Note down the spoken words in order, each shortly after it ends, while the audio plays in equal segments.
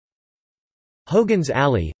Hogan's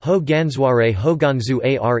Alley, Hoganzware Hoganzu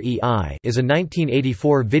Arei, is a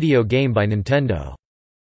 1984 video game by Nintendo.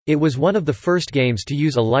 It was one of the first games to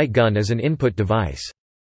use a light gun as an input device.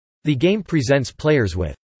 The game presents players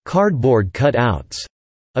with cardboard cutouts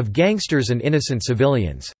of gangsters and innocent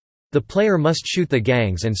civilians. The player must shoot the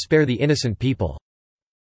gangs and spare the innocent people.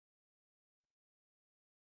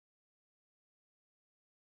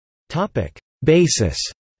 Basis.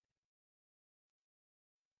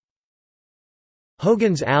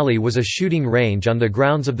 Hogan's Alley was a shooting range on the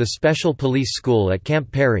grounds of the Special Police School at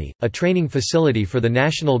Camp Perry, a training facility for the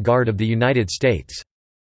National Guard of the United States.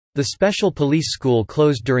 The Special Police School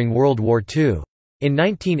closed during World War II. In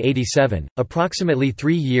 1987, approximately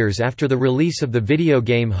 3 years after the release of the video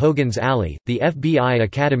game Hogan's Alley, the FBI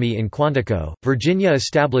Academy in Quantico, Virginia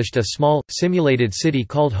established a small, simulated city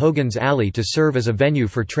called Hogan's Alley to serve as a venue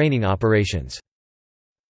for training operations.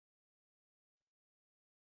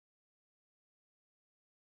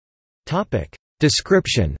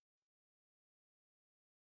 Description.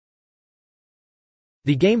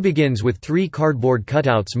 The game begins with 3 cardboard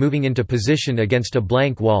cutouts moving into position against a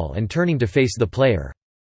blank wall and turning to face the player.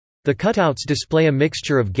 The cutouts display a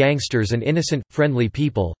mixture of gangsters and innocent, friendly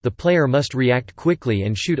people. The player must react quickly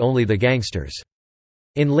and shoot only the gangsters.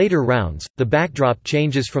 In later rounds, the backdrop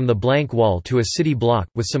changes from the blank wall to a city block,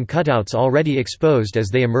 with some cutouts already exposed as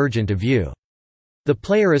they emerge into view. The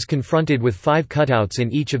player is confronted with 5 cutouts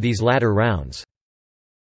in each of these latter rounds.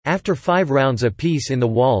 After 5 rounds apiece in the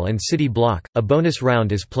wall and city block, a bonus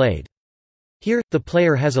round is played. Here, the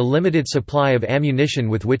player has a limited supply of ammunition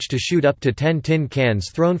with which to shoot up to 10 tin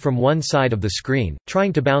cans thrown from one side of the screen,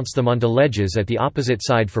 trying to bounce them onto ledges at the opposite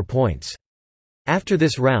side for points. After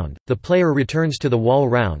this round, the player returns to the wall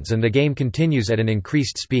rounds and the game continues at an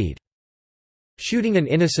increased speed. Shooting an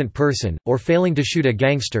innocent person, or failing to shoot a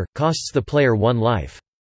gangster, costs the player 1 life.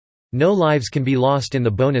 No lives can be lost in the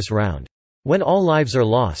bonus round. When all lives are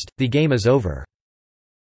lost, the game is over.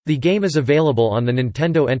 The game is available on the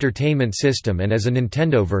Nintendo Entertainment System and as a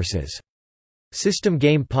Nintendo Vs. System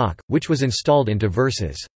game POC, which was installed into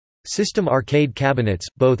Vs. System arcade cabinets,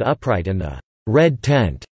 both upright and the Red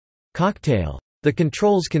Tent cocktail. The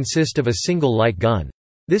controls consist of a single light gun.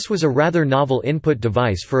 This was a rather novel input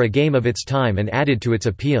device for a game of its time and added to its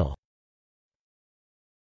appeal.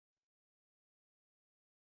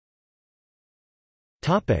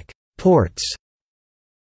 Ports.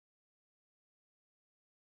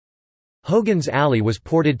 Hogan's Alley was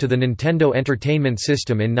ported to the Nintendo Entertainment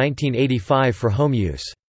System in 1985 for home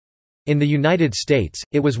use. In the United States,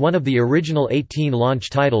 it was one of the original 18 launch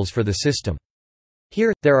titles for the system.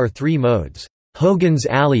 Here, there are 3 modes: Hogan's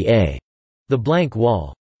Alley A, the blank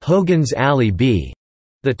wall; Hogan's Alley B,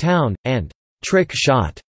 the town; and Trick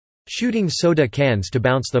Shot, shooting soda cans to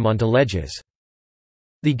bounce them onto ledges.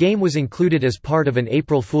 The game was included as part of an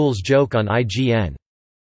April Fool's joke on IGN.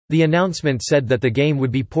 The announcement said that the game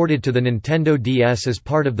would be ported to the Nintendo DS as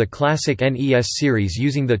part of the classic NES series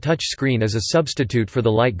using the touch screen as a substitute for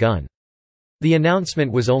the light gun. The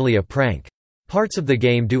announcement was only a prank. Parts of the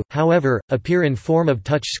game do, however, appear in form of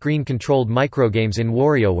touch-screen controlled microgames in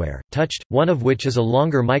WarioWare, Touched, one of which is a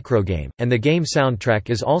longer microgame, and the game soundtrack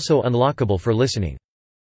is also unlockable for listening.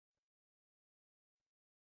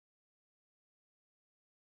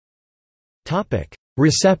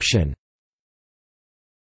 Reception.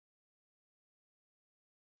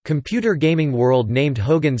 Computer Gaming World named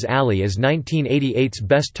Hogan's Alley as 1988's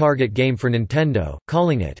best target game for Nintendo,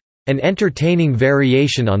 calling it an entertaining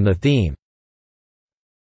variation on the theme.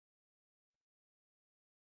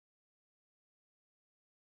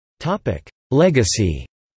 Legacy.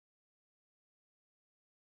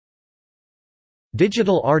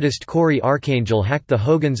 Digital artist Corey Archangel hacked the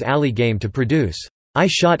Hogan's Alley game to produce I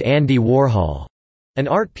Shot Andy Warhol, an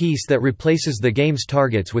art piece that replaces the game's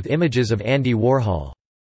targets with images of Andy Warhol.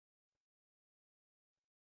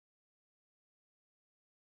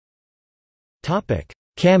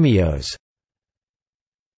 Cameos.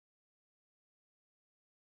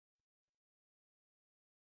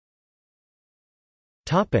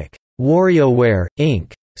 WarioWare,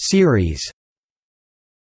 Inc. series.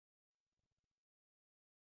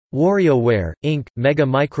 WarioWare, Inc., Mega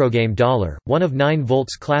Microgame $, one of 9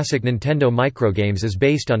 volts classic Nintendo microgames, is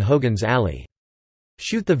based on Hogan's Alley.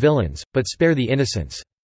 Shoot the villains, but spare the innocents.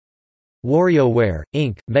 WarioWare,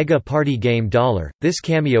 Inc., Mega Party Game $. This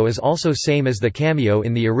cameo is also same as the cameo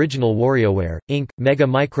in the original WarioWare, Inc., Mega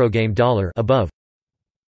Microgame $, above.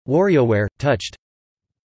 WarioWare, Touched.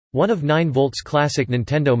 One of 9 volts classic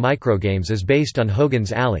Nintendo microgames is based on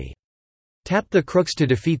Hogan's Alley. Tap the crooks to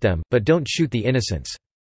defeat them, but don't shoot the innocents.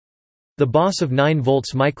 The boss of 9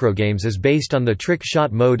 Volts Microgames is based on the trick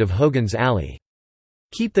shot mode of Hogan's Alley.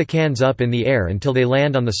 Keep the cans up in the air until they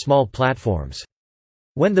land on the small platforms.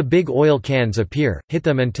 When the big oil cans appear, hit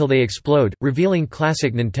them until they explode, revealing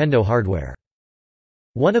classic Nintendo hardware.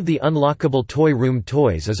 One of the unlockable Toy Room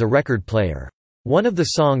toys is a record player. One of the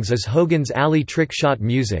songs is Hogan's Alley trick shot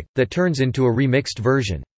music, that turns into a remixed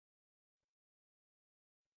version.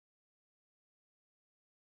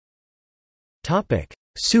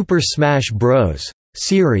 Super Smash Bros.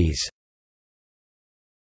 Series.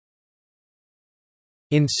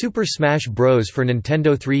 In Super Smash Bros. For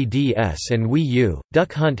Nintendo 3DS and Wii U,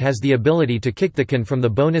 Duck Hunt has the ability to kick the can from the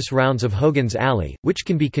bonus rounds of Hogan's Alley, which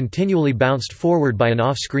can be continually bounced forward by an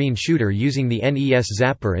off-screen shooter using the NES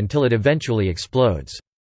Zapper until it eventually explodes.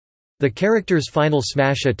 The character's final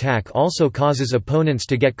smash attack also causes opponents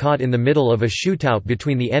to get caught in the middle of a shootout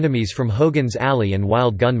between the enemies from Hogan's Alley and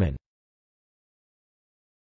Wild Gunman.